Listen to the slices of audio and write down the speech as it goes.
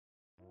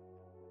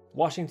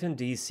Washington,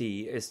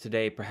 D.C. is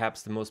today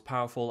perhaps the most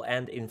powerful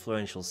and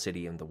influential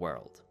city in the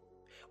world.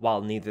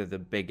 While neither the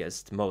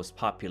biggest, most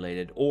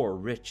populated, or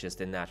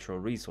richest in natural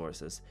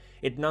resources,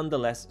 it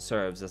nonetheless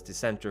serves as the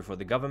center for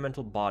the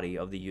governmental body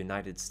of the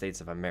United States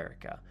of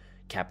America.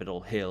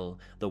 Capitol Hill,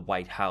 the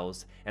White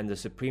House, and the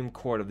Supreme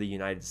Court of the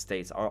United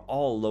States are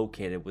all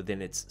located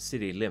within its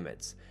city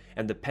limits,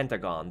 and the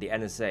Pentagon, the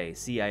NSA,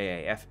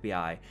 CIA,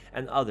 FBI,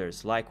 and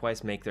others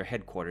likewise make their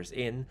headquarters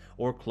in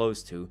or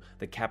close to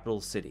the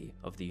capital city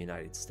of the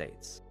United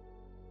States.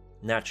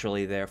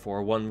 Naturally,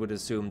 therefore, one would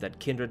assume that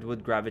kindred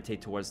would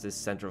gravitate towards this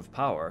center of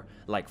power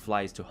like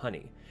flies to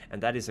honey,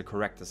 and that is a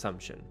correct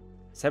assumption.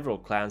 Several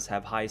clans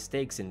have high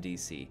stakes in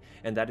DC,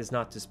 and that is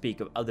not to speak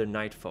of other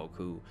nightfolk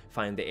who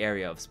find the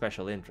area of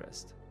special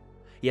interest.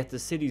 Yet the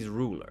city's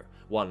ruler,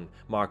 one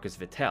Marcus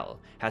Vittel,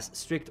 has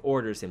strict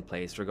orders in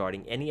place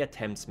regarding any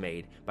attempts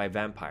made by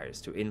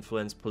vampires to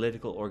influence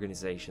political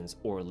organizations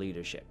or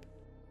leadership.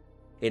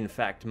 In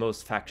fact,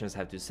 most factions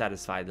have to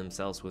satisfy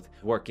themselves with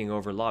working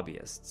over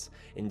lobbyists,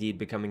 indeed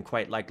becoming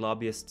quite like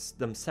lobbyists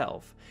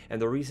themselves,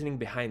 and the reasoning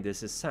behind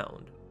this is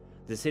sound.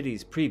 The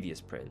city's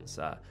previous prince,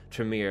 a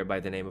Tremere by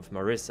the name of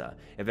Marissa,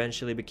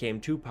 eventually became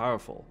too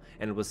powerful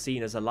and was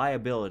seen as a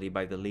liability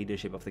by the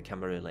leadership of the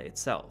Camarilla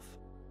itself.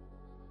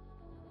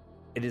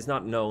 It is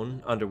not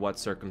known under what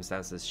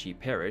circumstances she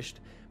perished,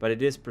 but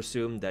it is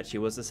presumed that she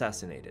was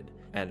assassinated,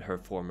 and her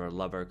former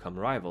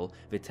lover-cum-rival,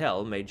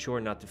 Vittel, made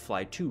sure not to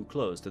fly too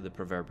close to the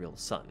proverbial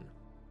sun.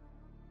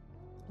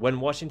 When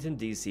Washington,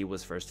 D.C.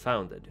 was first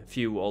founded,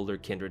 few older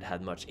kindred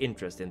had much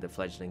interest in the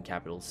fledgling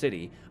capital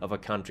city of a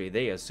country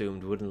they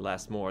assumed wouldn't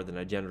last more than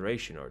a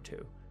generation or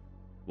two.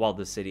 While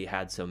the city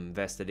had some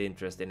vested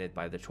interest in it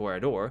by the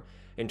Toreador,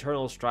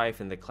 internal strife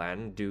in the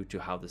clan due to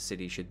how the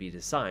city should be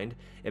designed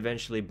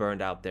eventually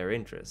burned out their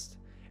interest,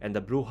 and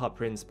the Bruja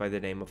prince by the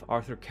name of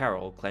Arthur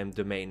Carroll claimed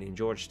domain in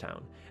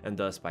Georgetown, and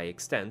thus by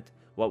extent,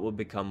 what would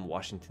become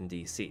Washington,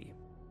 D.C.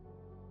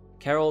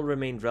 Carroll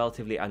remained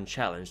relatively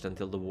unchallenged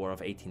until the War of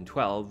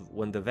 1812,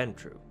 when the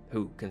Ventru,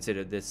 who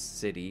considered this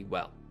city,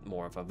 well,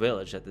 more of a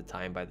village at the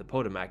time by the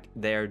Potomac,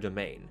 their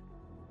domain.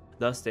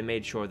 Thus they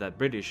made sure that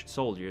British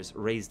soldiers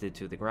razed it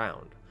to the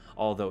ground,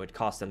 although it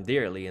cost them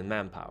dearly in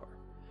manpower.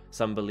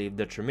 Some believed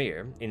the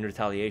Tremere, in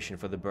retaliation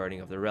for the burning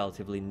of the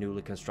relatively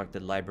newly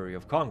constructed Library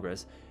of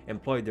Congress,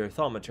 employed their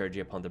thaumaturgy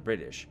upon the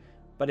British,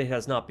 but it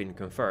has not been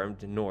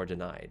confirmed nor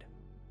denied.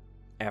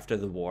 After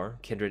the war,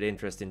 kindred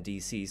interest in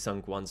DC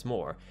sunk once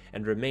more,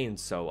 and remained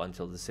so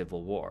until the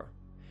Civil War.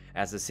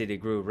 As the city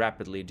grew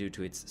rapidly due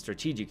to its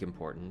strategic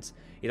importance,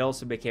 it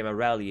also became a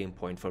rallying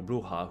point for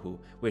Bruja who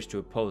wished to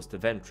oppose the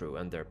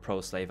Ventru and their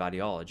pro-slave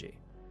ideology.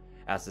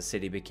 As the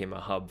city became a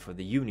hub for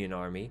the Union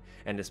Army,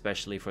 and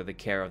especially for the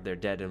care of their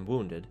dead and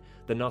wounded,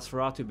 the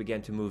Nosferatu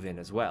began to move in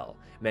as well,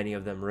 many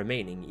of them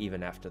remaining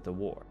even after the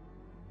war.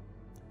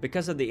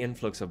 Because of the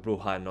influx of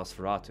Bruja and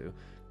Nosferatu,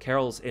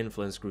 Carroll's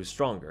influence grew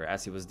stronger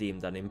as he was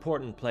deemed an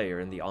important player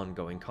in the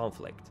ongoing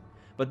conflict.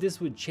 But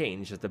this would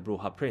change as the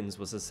Bruja prince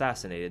was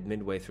assassinated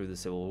midway through the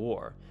Civil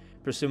War,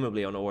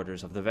 presumably on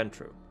orders of the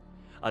Ventru.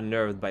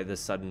 Unnerved by this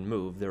sudden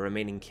move, the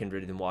remaining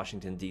kindred in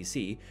Washington,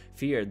 D.C.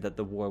 feared that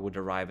the war would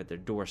arrive at their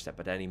doorstep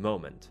at any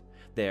moment.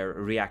 Their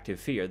reactive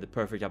fear the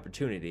perfect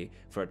opportunity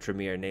for a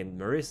Tremere named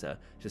Marissa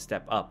to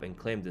step up and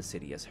claim the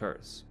city as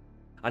hers.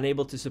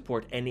 Unable to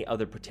support any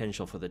other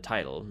potential for the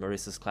title,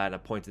 Marissa's clan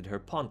appointed her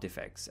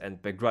pontifex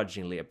and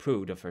begrudgingly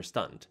approved of her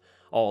stunt,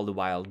 all the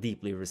while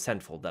deeply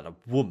resentful that a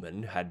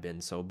woman had been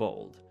so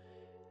bold.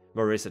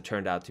 Marissa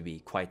turned out to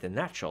be quite a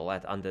natural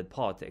at undead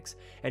politics,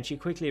 and she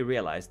quickly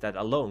realized that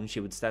alone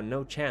she would stand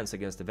no chance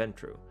against the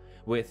Ventru,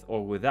 with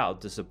or without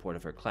the support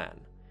of her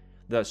clan.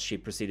 Thus she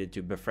proceeded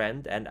to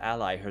befriend and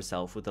ally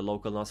herself with the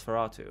local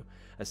Nosferatu,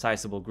 a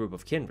sizable group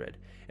of kindred,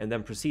 and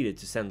then proceeded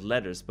to send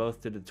letters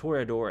both to the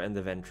Toreador and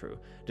the Ventru,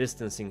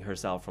 distancing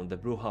herself from the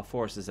Bruja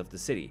forces of the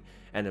city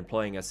and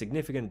employing a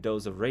significant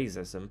dose of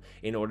racism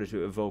in order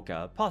to evoke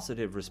a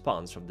positive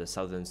response from the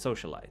southern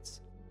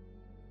socialites.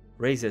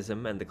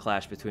 Racism and the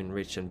clash between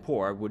rich and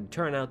poor would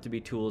turn out to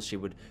be tools she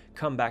would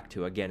come back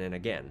to again and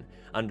again,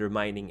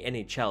 undermining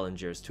any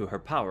challengers to her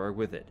power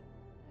with it.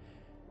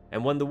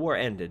 And when the war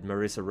ended,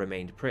 Marissa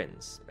remained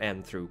prince,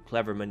 and through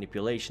clever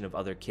manipulation of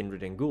other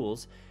kindred and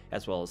ghouls,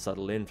 as well as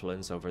subtle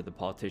influence over the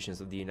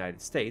politicians of the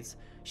United States,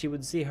 she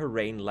would see her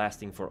reign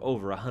lasting for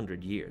over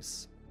 100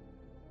 years.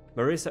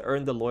 Marissa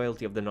earned the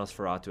loyalty of the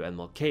Nosferatu and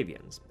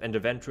Malkavians, and the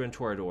Ventru and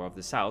Toreador of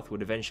the South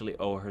would eventually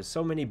owe her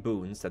so many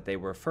boons that they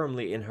were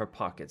firmly in her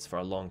pockets for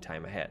a long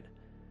time ahead.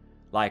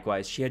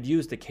 Likewise, she had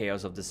used the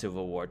chaos of the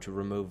Civil War to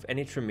remove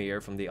any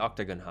Tremere from the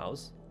Octagon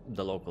House,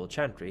 the local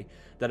chantry,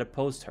 that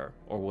opposed her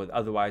or would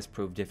otherwise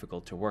prove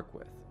difficult to work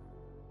with.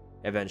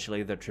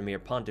 Eventually, the Tremere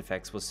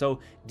Pontifex was so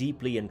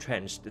deeply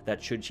entrenched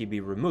that should she be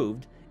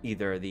removed,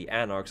 either the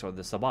Anarchs or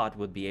the Sabbat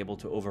would be able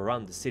to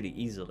overrun the city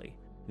easily.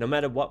 No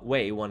matter what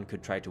way one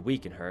could try to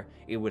weaken her,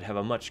 it would have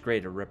a much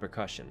greater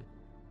repercussion.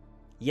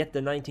 Yet the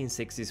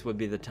 1960s would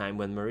be the time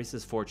when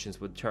Marissa's fortunes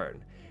would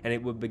turn, and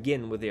it would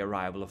begin with the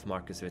arrival of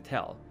Marcus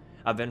Vittel,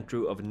 a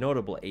Ventru of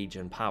notable age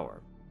and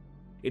power.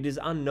 It is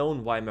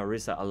unknown why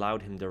Marissa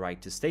allowed him the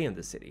right to stay in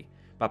the city,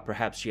 but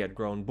perhaps she had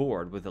grown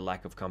bored with the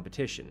lack of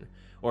competition,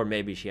 or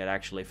maybe she had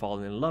actually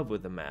fallen in love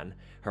with the man,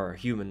 her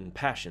human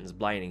passions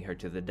blinding her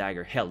to the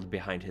dagger held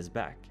behind his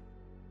back.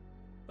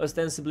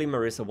 Ostensibly,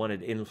 Marissa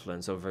wanted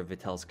influence over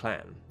Vitel's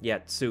clan,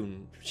 yet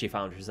soon she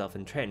found herself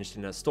entrenched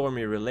in a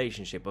stormy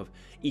relationship of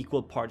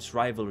equal parts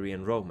rivalry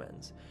and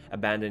romance,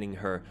 abandoning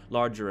her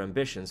larger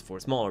ambitions for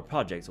smaller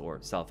projects or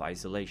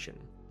self-isolation.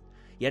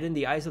 Yet in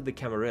the eyes of the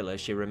Camarilla,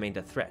 she remained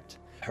a threat.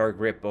 Her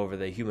grip over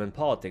the human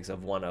politics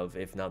of one of,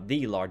 if not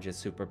the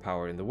largest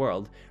superpower in the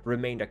world,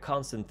 remained a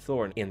constant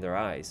thorn in their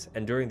eyes,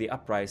 and during the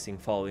uprising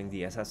following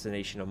the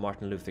assassination of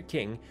Martin Luther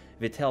King,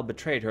 Vitel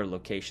betrayed her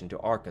location to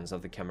archons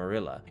of the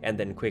Camarilla, and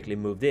then quickly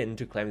moved in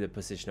to claim the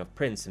position of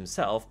prince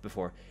himself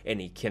before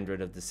any kindred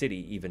of the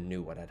city even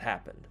knew what had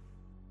happened.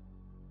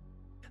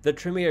 The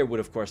Tremere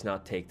would of course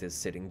not take this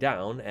sitting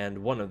down, and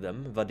one of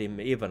them, Vadim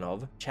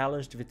Ivanov,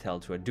 challenged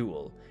Vitel to a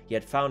duel,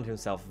 yet found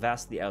himself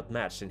vastly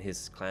outmatched in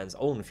his clan's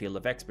own field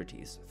of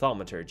expertise,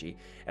 thaumaturgy,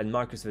 and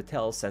Marcus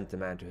Vitel sent the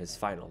man to his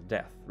final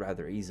death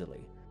rather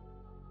easily.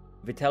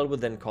 Vitel would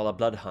then call a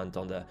blood hunt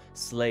on the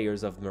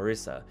slayers of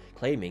Marissa,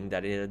 claiming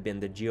that it had been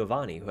the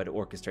Giovanni who had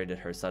orchestrated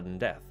her sudden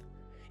death.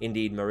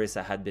 Indeed,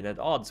 Marissa had been at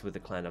odds with the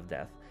Clan of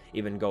Death,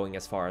 even going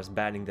as far as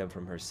banning them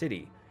from her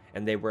city,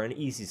 and they were an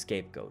easy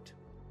scapegoat.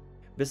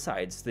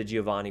 Besides, the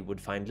Giovanni would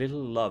find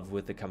little love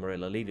with the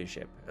Camarilla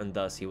leadership, and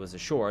thus he was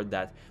assured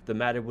that the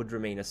matter would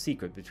remain a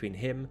secret between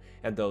him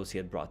and those he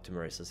had brought to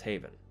Marissa's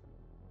haven.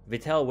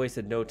 Vitel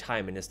wasted no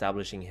time in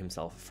establishing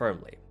himself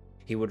firmly.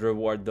 He would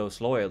reward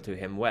those loyal to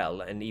him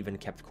well, and even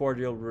kept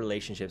cordial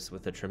relationships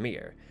with the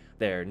Tremere,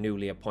 their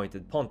newly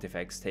appointed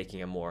pontifex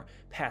taking a more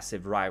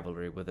passive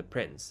rivalry with the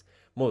prince,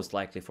 most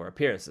likely for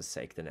appearance's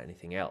sake than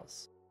anything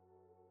else.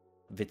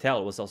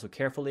 Vitel was also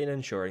careful in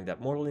ensuring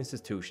that moral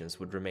institutions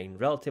would remain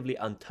relatively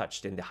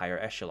untouched in the higher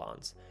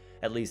echelons,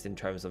 at least in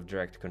terms of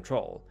direct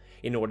control,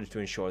 in order to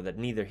ensure that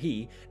neither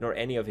he nor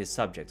any of his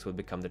subjects would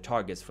become the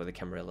targets for the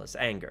Camarilla's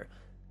anger,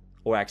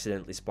 or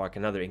accidentally spark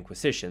another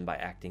inquisition by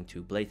acting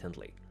too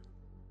blatantly.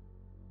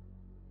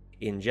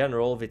 In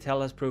general,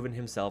 Vitel has proven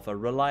himself a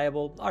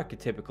reliable,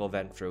 archetypical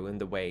Ventrue in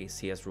the ways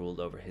he has ruled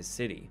over his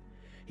city.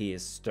 He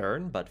is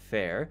stern but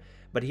fair,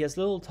 but he has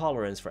little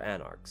tolerance for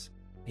anarchs.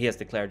 He has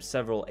declared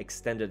several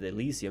extended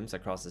Elysiums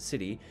across the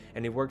city,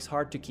 and he works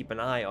hard to keep an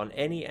eye on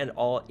any and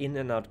all in-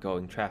 and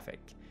outgoing traffic,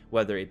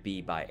 whether it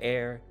be by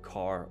air,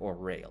 car, or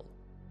rail.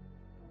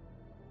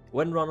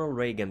 When Ronald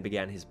Reagan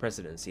began his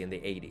presidency in the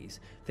 80s,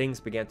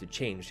 things began to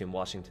change in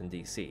Washington,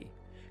 D.C.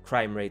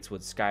 Crime rates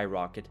would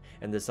skyrocket,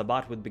 and the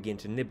Sabbat would begin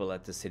to nibble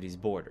at the city's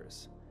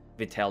borders.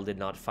 Vitel did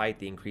not fight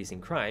the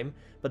increasing crime,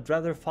 but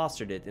rather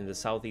fostered it in the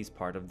southeast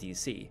part of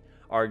D.C.,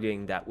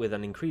 arguing that with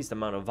an increased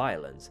amount of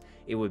violence,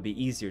 it would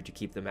be easier to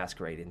keep the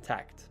Masquerade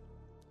intact.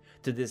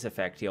 To this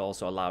effect, he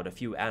also allowed a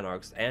few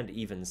anarchs and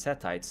even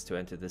Setites to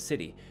enter the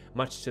city,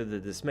 much to the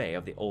dismay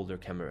of the older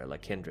Camarilla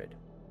kindred.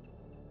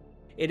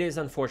 It is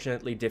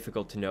unfortunately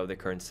difficult to know the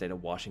current state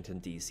of Washington,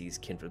 D.C.'s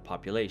kindred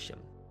population.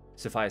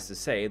 Suffice to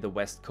say, the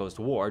West Coast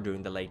War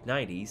during the late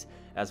 90s,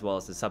 as well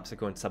as the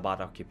subsequent Sabbat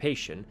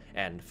occupation,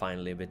 and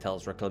finally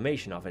Vitel's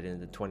reclamation of it in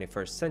the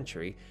 21st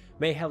century,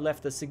 may have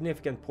left a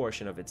significant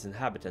portion of its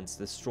inhabitants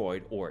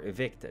destroyed or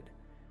evicted.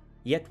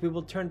 Yet we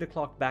will turn the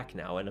clock back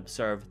now and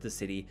observe the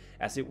city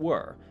as it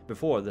were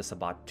before the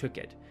Sabbat took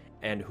it,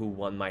 and who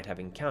one might have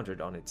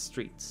encountered on its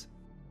streets.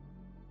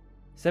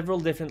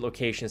 Several different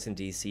locations in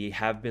DC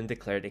have been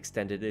declared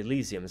extended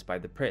Elysiums by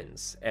the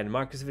Prince, and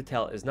Marcus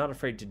Vitel is not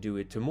afraid to do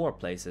it to more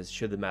places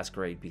should the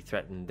Masquerade be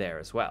threatened there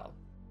as well.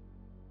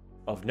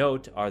 Of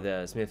note are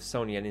the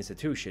Smithsonian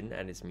Institution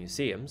and its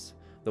museums,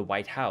 the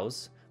White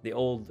House, the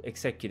old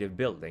Executive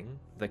Building,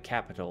 the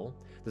Capitol,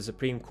 the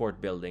Supreme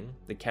Court Building,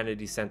 the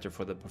Kennedy Center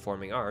for the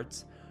Performing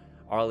Arts,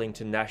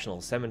 Arlington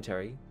National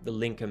Cemetery, the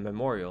Lincoln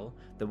Memorial,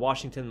 the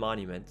Washington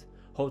Monument,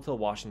 Hotel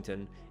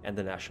Washington, and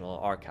the National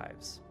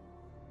Archives.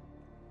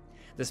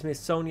 The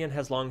Smithsonian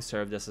has long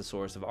served as a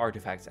source of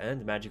artifacts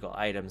and magical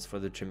items for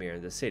the Tremere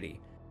in the city,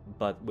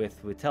 but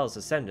with Vitel's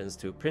ascendance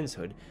to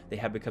princehood, they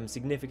have become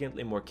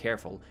significantly more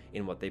careful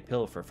in what they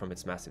pilfer from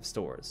its massive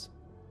stores.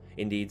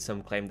 Indeed,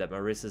 some claim that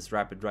Marissa's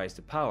rapid rise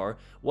to power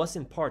was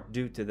in part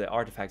due to the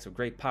artifacts of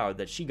great power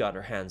that she got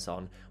her hands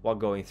on while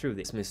going through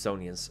the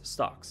Smithsonian's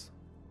stocks.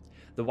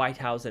 The White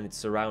House and its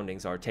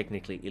surroundings are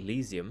technically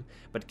Elysium,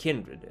 but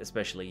kindred,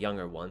 especially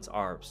younger ones,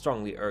 are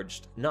strongly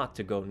urged not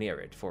to go near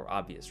it for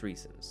obvious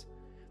reasons.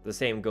 The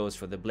same goes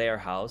for the Blair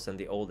House and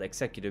the old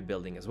Executive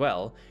Building as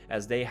well,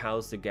 as they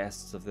house the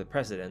guests of the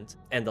President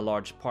and a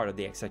large part of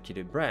the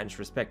executive branch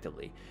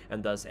respectively,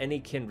 and thus any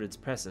kindred's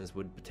presence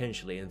would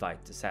potentially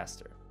invite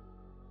disaster.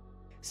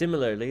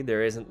 Similarly,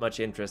 there isn't much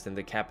interest in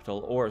the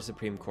Capitol or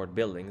Supreme Court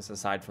buildings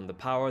aside from the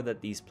power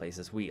that these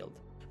places wield,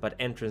 but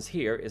entrance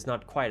here is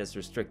not quite as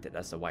restricted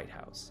as the White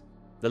House.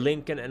 The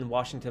Lincoln and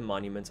Washington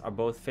monuments are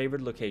both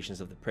favored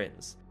locations of the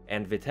Prince,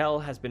 and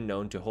Vitel has been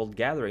known to hold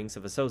gatherings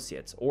of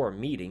associates or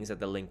meetings at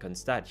the Lincoln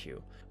statue,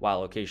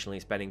 while occasionally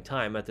spending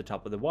time at the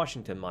top of the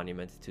Washington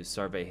monument to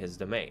survey his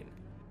domain.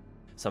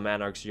 Some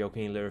anarchs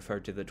jokingly refer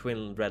to the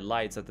twin red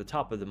lights at the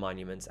top of the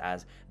monuments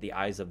as the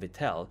Eyes of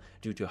Vitel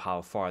due to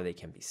how far they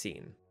can be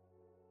seen.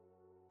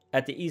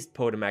 At the East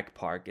Potomac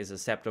Park is a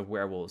sept of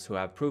werewolves who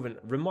have proven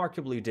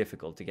remarkably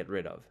difficult to get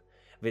rid of.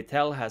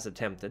 Vitel has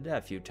attempted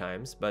a few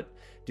times, but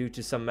due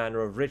to some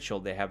manner of ritual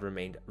they have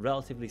remained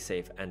relatively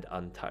safe and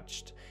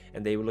untouched,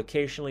 and they will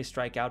occasionally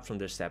strike out from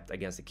their sept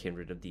against the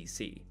kindred of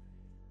DC.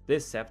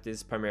 This sept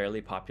is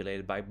primarily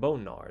populated by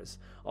bone gnawers,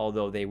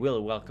 although they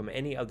will welcome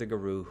any other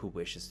Garou who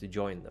wishes to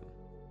join them.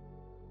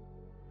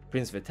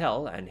 Prince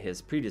Vitel and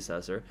his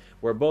predecessor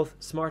were both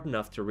smart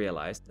enough to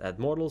realize that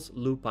mortals,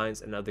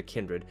 lupines, and other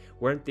kindred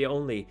weren't the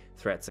only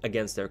threats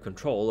against their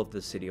control of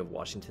the city of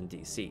Washington,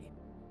 D.C.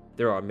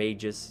 There are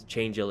mages,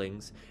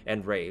 changelings,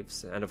 and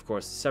wraiths, and of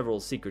course several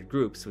secret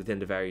groups within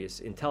the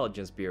various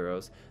intelligence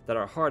bureaus that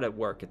are hard at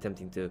work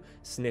attempting to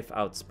sniff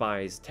out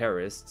spies,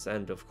 terrorists,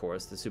 and of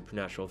course the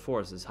supernatural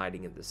forces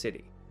hiding in the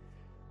city.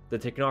 The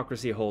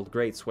technocracy hold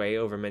great sway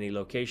over many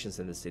locations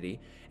in the city,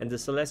 and the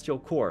Celestial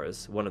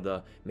Chorus, one of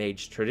the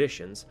mage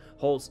traditions,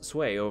 holds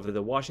sway over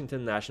the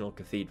Washington National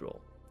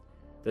Cathedral.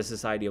 The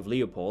Society of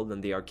Leopold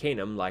and the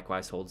Arcanum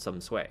likewise hold some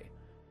sway.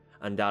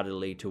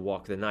 Undoubtedly, to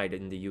walk the night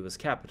in the US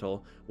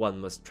Capitol, one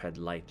must tread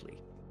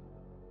lightly.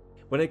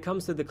 When it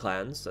comes to the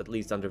clans, at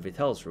least under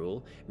Vitel's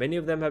rule, many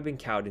of them have been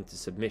cowed into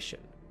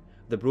submission.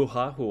 The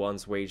Bruja, who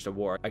once waged a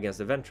war against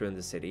the Ventru in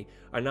the city,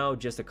 are now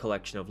just a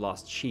collection of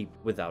lost sheep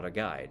without a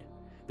guide.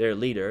 Their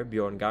leader,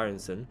 Bjorn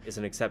Garnson, is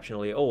an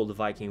exceptionally old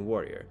Viking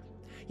warrior,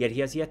 yet he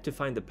has yet to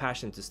find the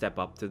passion to step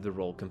up to the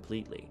role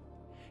completely.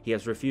 He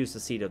has refused the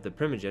seat of the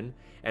Primogen,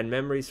 and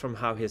memories from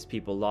how his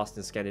people lost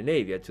in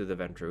Scandinavia to the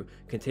Ventru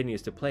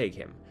continues to plague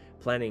him,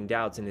 planting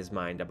doubts in his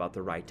mind about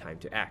the right time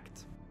to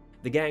act.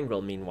 The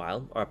Gangrel,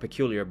 meanwhile, are a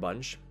peculiar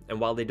bunch, and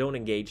while they don't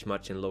engage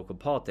much in local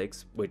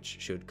politics, which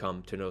should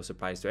come to no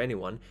surprise to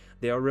anyone,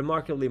 they are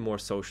remarkably more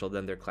social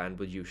than their clan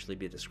would usually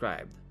be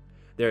described.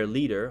 Their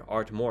leader,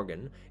 Art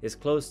Morgan, is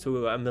close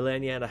to a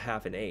millennia and a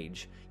half in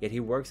age, yet he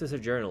works as a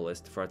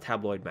journalist for a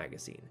tabloid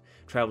magazine,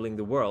 traveling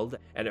the world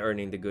and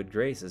earning the good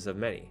graces of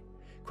many.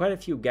 Quite a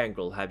few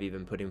Gangrel have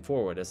even put him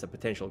forward as a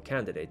potential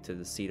candidate to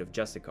the seat of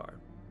Justicar.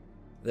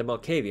 The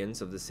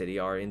Malkavians of the city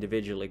are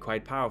individually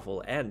quite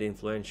powerful and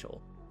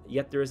influential,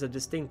 yet there is a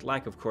distinct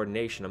lack of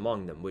coordination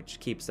among them which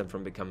keeps them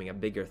from becoming a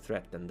bigger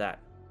threat than that.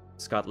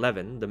 Scott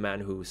Levin, the man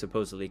who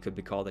supposedly could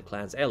be called the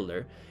clan's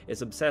elder,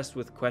 is obsessed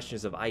with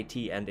questions of IT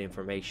and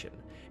information,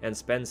 and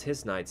spends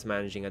his nights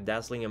managing a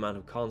dazzling amount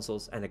of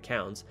consoles and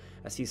accounts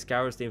as he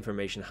scours the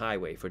information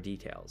highway for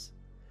details.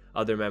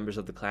 Other members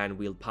of the clan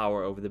wield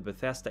power over the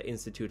Bethesda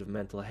Institute of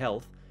Mental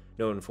Health,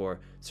 known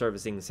for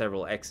servicing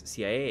several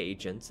ex-CIA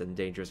agents and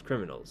dangerous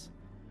criminals.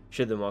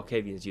 Should the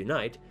Malkavians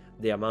unite,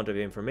 the amount of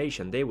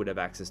information they would have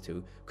access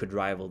to could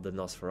rival the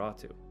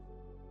Nosferatu.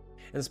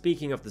 And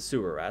speaking of the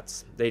sewer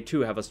rats, they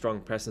too have a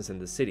strong presence in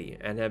the city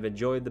and have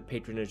enjoyed the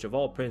patronage of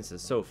all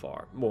princes so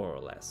far, more or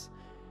less.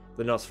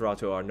 The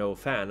Nosferatu are no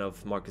fan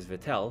of Marcus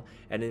Vitel,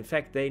 and in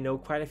fact they know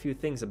quite a few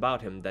things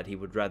about him that he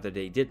would rather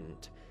they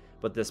didn't,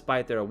 but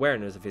despite their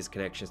awareness of his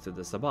connections to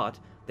the Sabbat,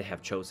 they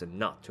have chosen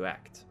not to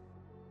act.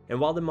 And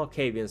while the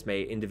Malkavians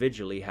may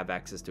individually have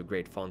access to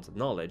great fonts of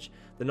knowledge,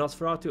 the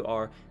Nosferatu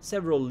are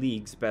several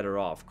leagues better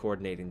off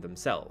coordinating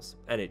themselves,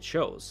 and it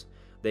shows.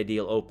 They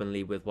deal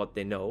openly with what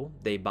they know,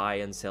 they buy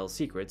and sell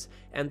secrets,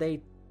 and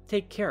they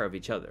take care of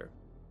each other.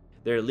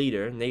 Their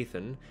leader,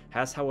 Nathan,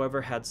 has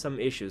however had some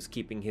issues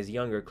keeping his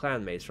younger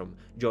clanmates from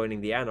joining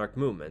the Anarch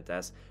movement,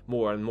 as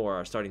more and more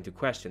are starting to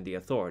question the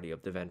authority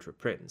of the Ventru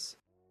Prince.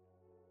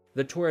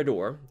 The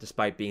Toreador,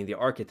 despite being the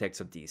architects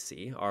of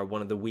DC, are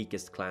one of the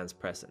weakest clans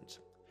present.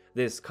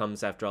 This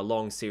comes after a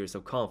long series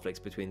of conflicts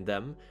between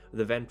them,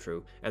 the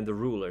Ventru, and the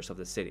rulers of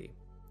the city.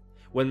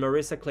 When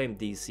Marissa claimed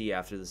DC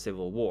after the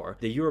Civil War,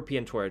 the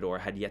European Toreador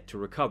had yet to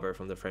recover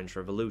from the French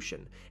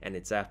Revolution and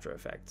its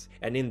after-effects,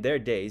 and in their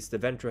days the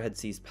Ventru had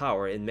seized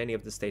power in many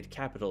of the state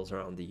capitals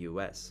around the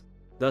US.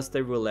 Thus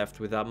they were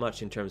left without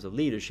much in terms of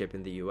leadership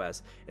in the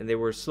US, and they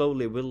were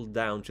slowly whittled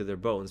down to their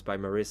bones by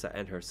Marissa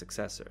and her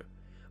successor.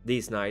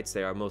 These nights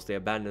they are mostly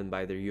abandoned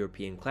by their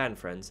European clan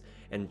friends,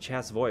 and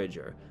Chas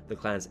Voyager, the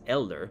clan's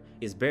elder,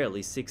 is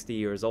barely 60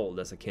 years old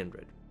as a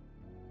kindred.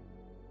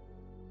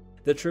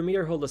 The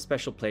Tremere hold a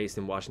special place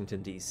in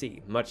Washington,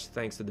 D.C., much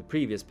thanks to the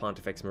previous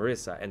Pontifex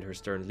Marissa and her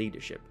stern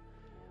leadership.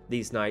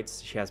 These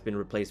nights she has been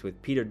replaced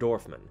with Peter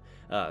Dorfman,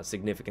 a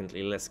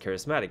significantly less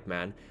charismatic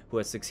man who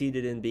has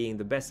succeeded in being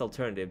the best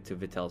alternative to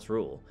Vitel's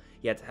rule,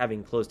 yet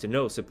having close to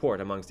no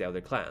support amongst the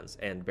other clans,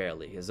 and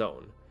barely his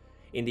own.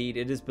 Indeed,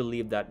 it is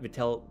believed that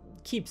Vitel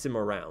keeps him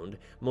around,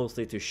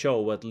 mostly to show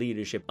what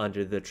leadership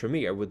under the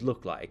Tremere would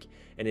look like,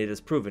 and it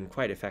has proven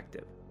quite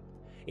effective.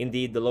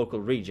 Indeed, the local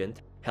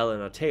regent,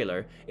 Helena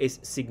Taylor, is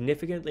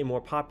significantly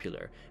more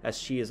popular, as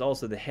she is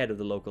also the head of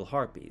the local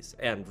Harpies,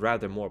 and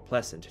rather more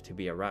pleasant to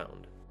be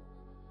around.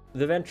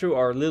 The Ventru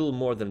are little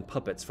more than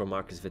puppets for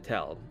Marcus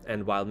Vitel,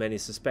 and while many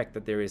suspect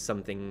that there is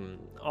something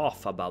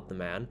off about the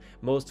man,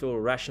 most will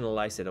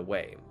rationalize it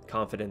away,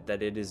 confident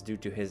that it is due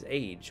to his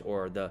age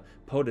or the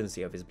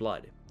potency of his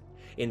blood.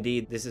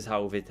 Indeed, this is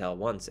how Vitel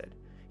wants it.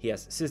 he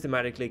has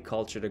systematically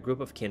cultured a group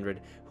of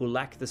kindred who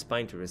lack the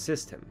spine to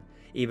resist him,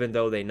 even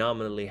though they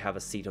nominally have a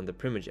seat on the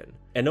Primogen,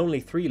 and only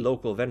 3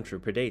 local Ventru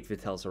predate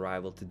Vitel's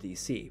arrival to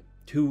DC,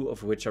 2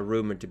 of which are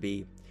rumored to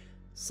be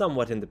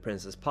somewhat in the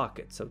prince's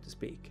pocket, so to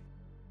speak.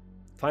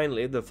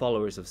 Finally, the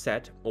followers of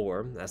Set,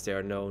 or as they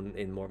are known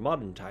in more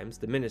modern times,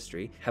 the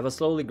Ministry, have a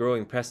slowly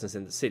growing presence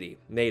in the city,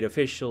 made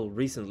official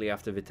recently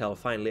after Vitel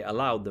finally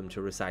allowed them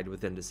to reside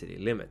within the city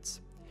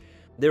limits.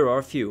 There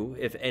are few,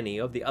 if any,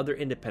 of the other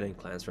independent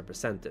clans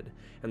represented,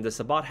 and the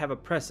Sabbat have a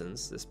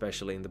presence,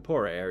 especially in the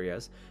poorer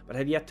areas, but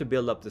have yet to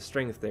build up the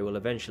strength they will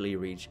eventually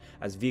reach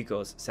as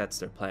Vikos sets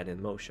their plan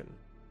in motion.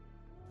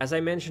 As I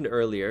mentioned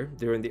earlier,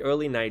 during the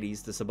early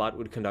 90s the Sabbat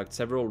would conduct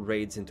several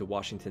raids into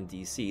Washington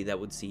DC that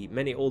would see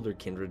many older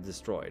kindred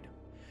destroyed.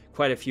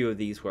 Quite a few of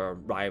these were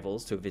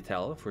rivals to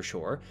Vitel, for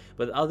sure,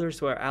 but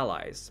others were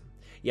allies.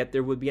 Yet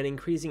there would be an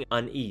increasing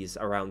unease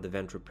around the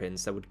Ventru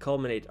Prince that would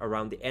culminate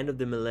around the end of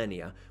the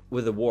millennia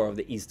with the War of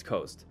the East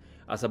Coast,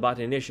 a Sabbat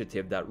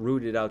initiative that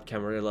rooted out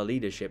Camarilla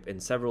leadership in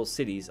several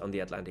cities on the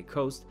Atlantic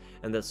coast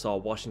and that saw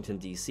Washington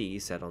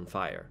DC set on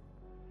fire.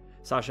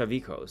 Sasha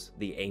Vikos,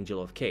 the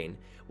Angel of Cain,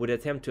 would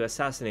attempt to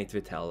assassinate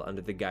Vitel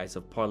under the guise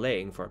of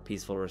parleying for a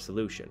peaceful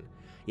resolution,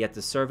 yet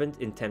the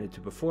servant intended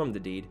to perform the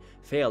deed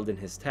failed in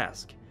his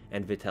task,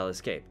 and Vitel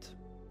escaped.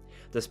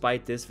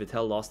 Despite this,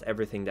 Vitel lost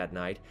everything that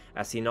night,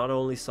 as he not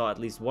only saw at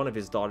least one of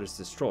his daughters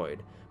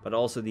destroyed, but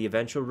also the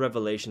eventual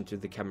revelation to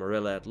the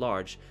Camarilla at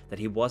large that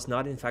he was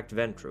not in fact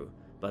Ventru,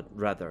 but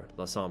rather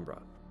La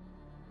Sombra.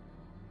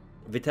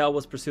 Vitel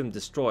was presumed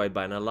destroyed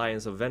by an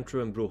alliance of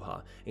Ventru and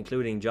Bruja,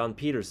 including John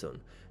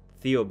Peterson,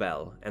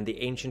 Theobald, and the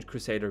ancient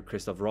crusader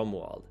Christoph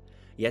Romuald.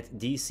 Yet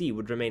DC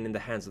would remain in the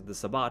hands of the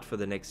Sabbat for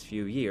the next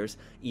few years,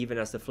 even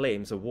as the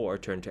flames of war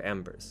turned to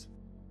embers.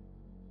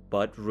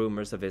 But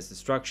rumors of his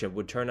destruction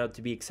would turn out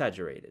to be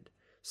exaggerated.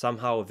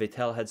 Somehow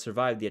Vitel had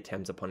survived the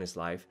attempts upon his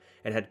life,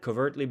 and had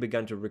covertly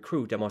begun to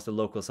recruit amongst the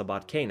local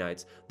Sabbat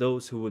Cainites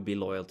those who would be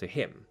loyal to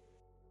him.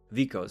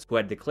 Vikos, who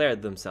had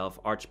declared themselves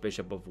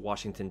Archbishop of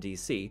Washington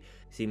DC,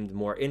 seemed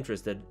more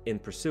interested in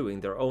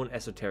pursuing their own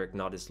esoteric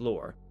Nodist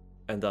lore,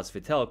 and thus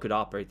Vitel could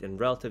operate in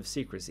relative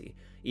secrecy,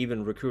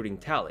 even recruiting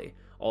Tally,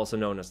 also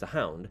known as the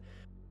Hound,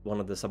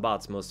 one of the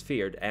Sabbat's most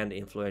feared and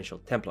influential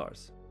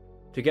Templars.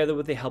 Together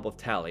with the help of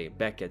Tally,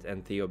 Beckett,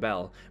 and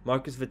Theobald,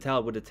 Marcus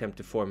Vitel would attempt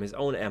to form his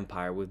own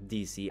empire with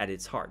DC at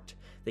its heart,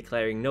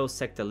 declaring no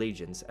sect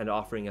allegiance and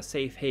offering a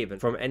safe haven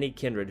from any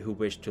kindred who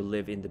wished to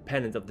live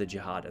independent of the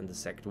jihad and the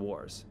sect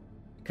wars.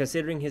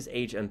 Considering his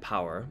age and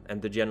power, and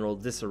the general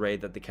disarray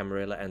that the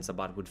Camarilla and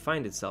Sabbat would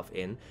find itself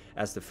in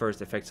as the first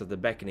effects of the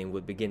beckoning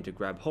would begin to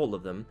grab hold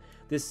of them,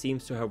 this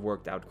seems to have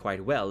worked out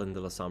quite well in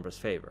the La Sombra's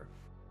favor.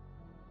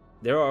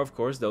 There are of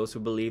course those who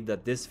believe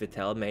that this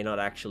Vitel may not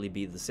actually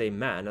be the same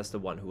man as the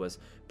one who was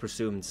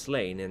presumed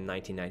slain in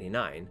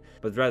 1999,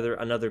 but rather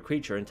another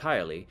creature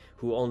entirely,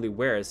 who only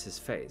wears his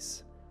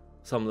face.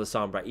 Some La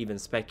Sombra even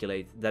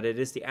speculate that it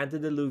is the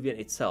antediluvian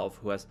itself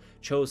who has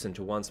chosen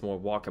to once more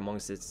walk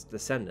amongst its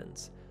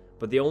descendants,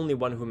 but the only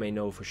one who may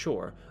know for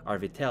sure are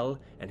Vitel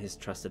and his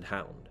trusted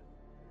Hound.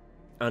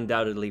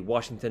 Undoubtedly,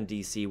 Washington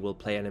DC will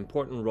play an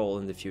important role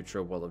in the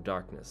future World of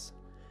Darkness.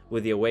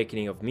 With the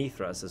awakening of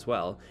Mithras as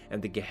well,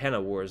 and the Gehenna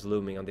Wars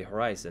looming on the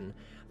horizon,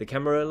 the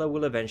Camarilla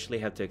will eventually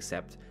have to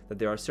accept that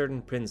there are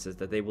certain princes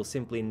that they will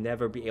simply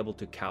never be able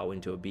to cow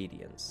into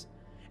obedience.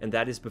 And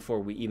that is before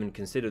we even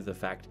consider the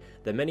fact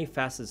that many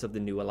facets of the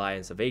new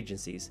alliance of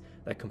agencies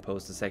that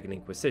compose the Second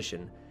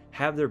Inquisition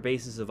have their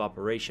basis of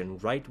operation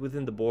right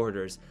within the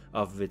borders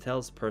of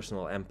Vitel's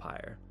personal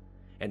empire,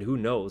 and who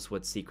knows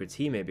what secrets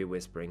he may be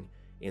whispering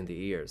in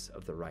the ears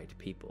of the right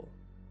people.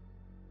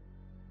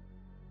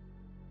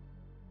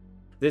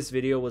 This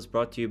video was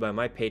brought to you by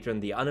my patron,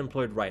 The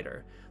Unemployed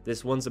Writer.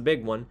 This one's a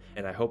big one,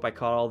 and I hope I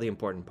caught all the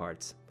important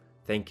parts.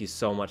 Thank you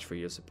so much for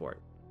your support.